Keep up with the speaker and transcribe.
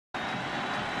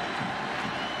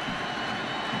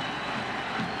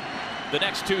The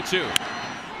next 2-2.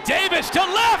 Davis to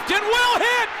left and will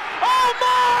hit. Oh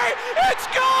my! It's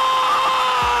gone!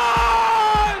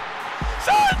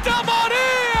 Santa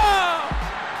Maria!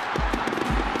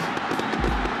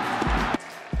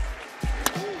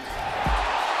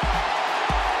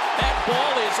 That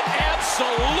ball is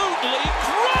absolutely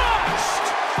crushed.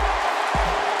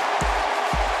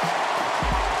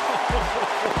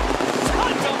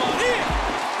 Santa Maria!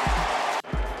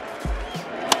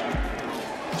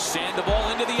 Sand the ball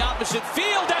into the opposite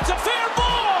field. That's a fair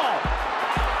ball.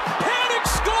 Panic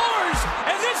scores,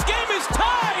 and this game is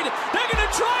tied. They're going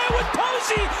to try it with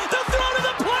Posey. The throw to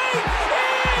the plate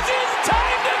is in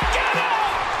time to get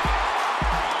out.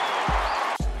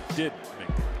 Did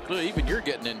make Even you're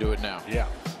getting into it now. yeah.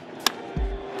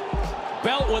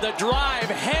 Belt with a drive,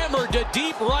 hammered to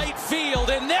deep right field,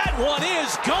 and that one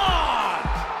is gone.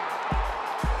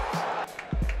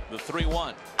 The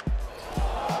 3-1.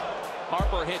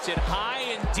 Harper hits it high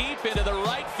and deep into the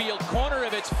right field corner.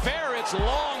 If it's fair, it's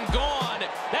long gone.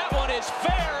 That one is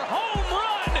fair. Home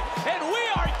run, and we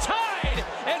are tied.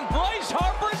 And Bryce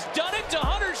Harper's done it to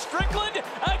Hunter Strickland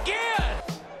again.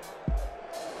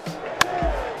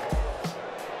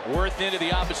 Worth into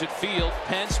the opposite field.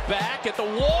 Pence back at the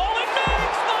wall and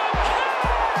makes the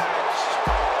catch.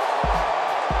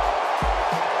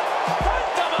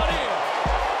 Santa Maria.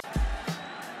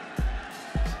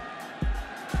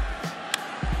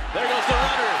 There goes the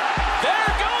runner.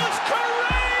 There goes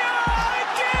Correa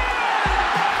again.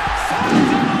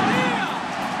 Santa Maria.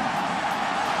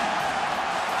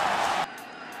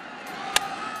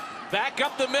 Back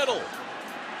up the middle.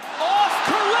 Off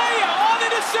Correa on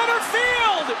into center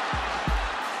field.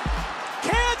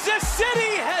 Kansas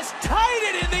City has tied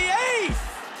it in the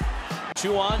 8th.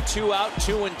 2 on, 2 out,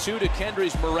 2-2 to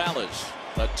Kendrys Morales.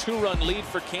 A 2-run lead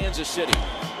for Kansas City.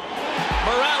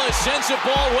 Morales sends a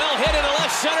ball well hit into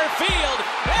left center field,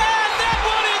 and that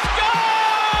one is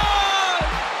gone!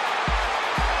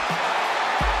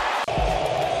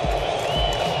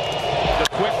 The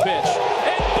quick pitch,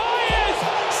 and Baez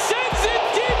sends it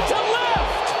deep to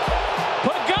left.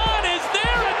 Pagan is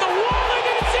there at the wall, and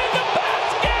it's in the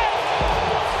basket!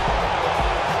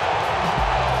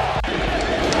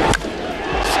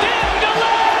 Stand to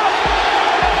left!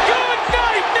 Good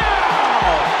night now!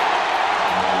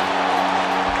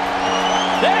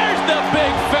 There's the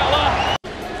big fella!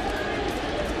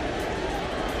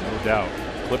 No doubt.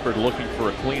 Clippard looking for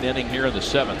a clean inning here in the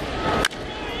 7th.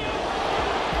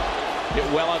 Hit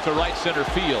well out to right center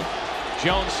field.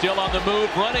 Jones still on the move,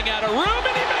 running out of room,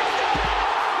 and he makes it!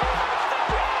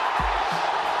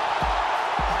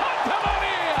 Santa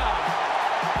Maria!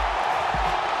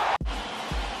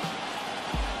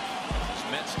 His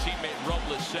Mets teammate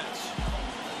Robles sets.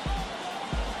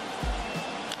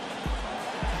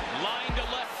 Line to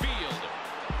left field.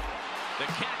 The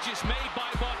catch is made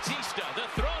by Bautista. The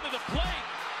throw to the plate.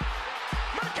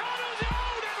 Mercado's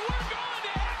out, and we're going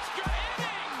to extra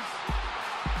innings.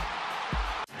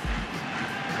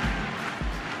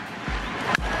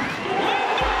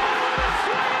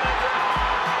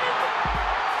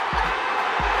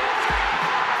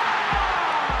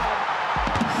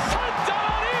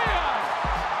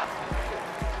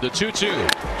 The 2-2.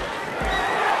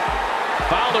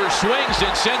 Fowler swings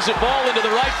and sends the ball into the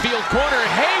right field corner.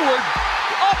 Hayward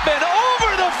up and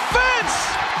over the fence.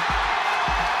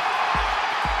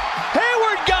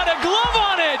 Hayward got a glove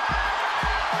on it,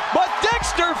 but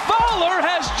Dexter Fowler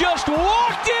has just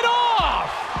walked it off.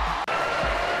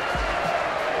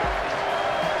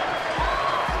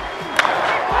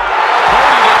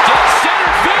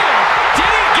 Center field. Did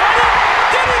he get it?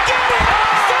 Did he get it?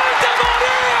 Santa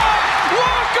Maria!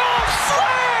 Walk-off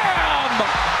slam!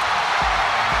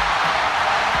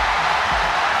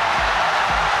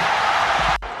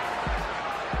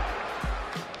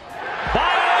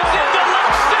 Baez into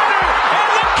left center,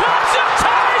 and the Cubs have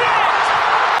tied it!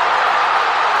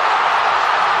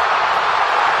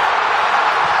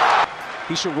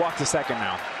 He should walk to second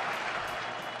now.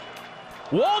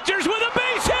 Walters with a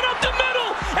base hit up the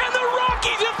middle, and the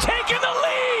Rockies have taken the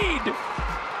lead!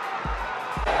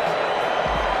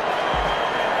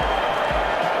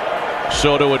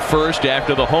 Soto at first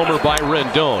after the homer by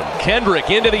Rendon. Kendrick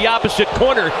into the opposite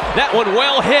corner. That one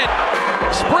well hit.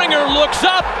 Springer looks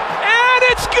up, and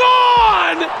it's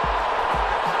gone!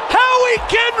 Howie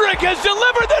Kendrick has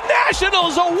delivered the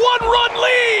Nationals a 1-run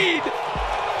lead!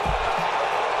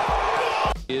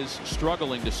 Is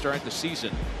struggling to start the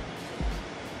season.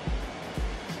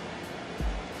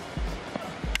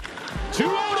 2-0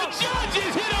 to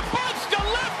Judges, hit a bunch to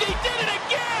left, he did it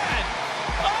again!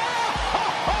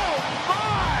 Oh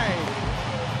my!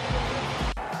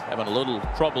 having a little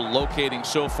trouble locating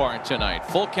so far tonight.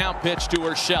 Full count pitch to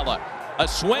Urshela. A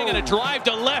swing and a drive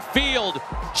to left field.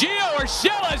 Gio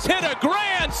Urshela's hit a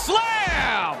grand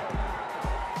slam.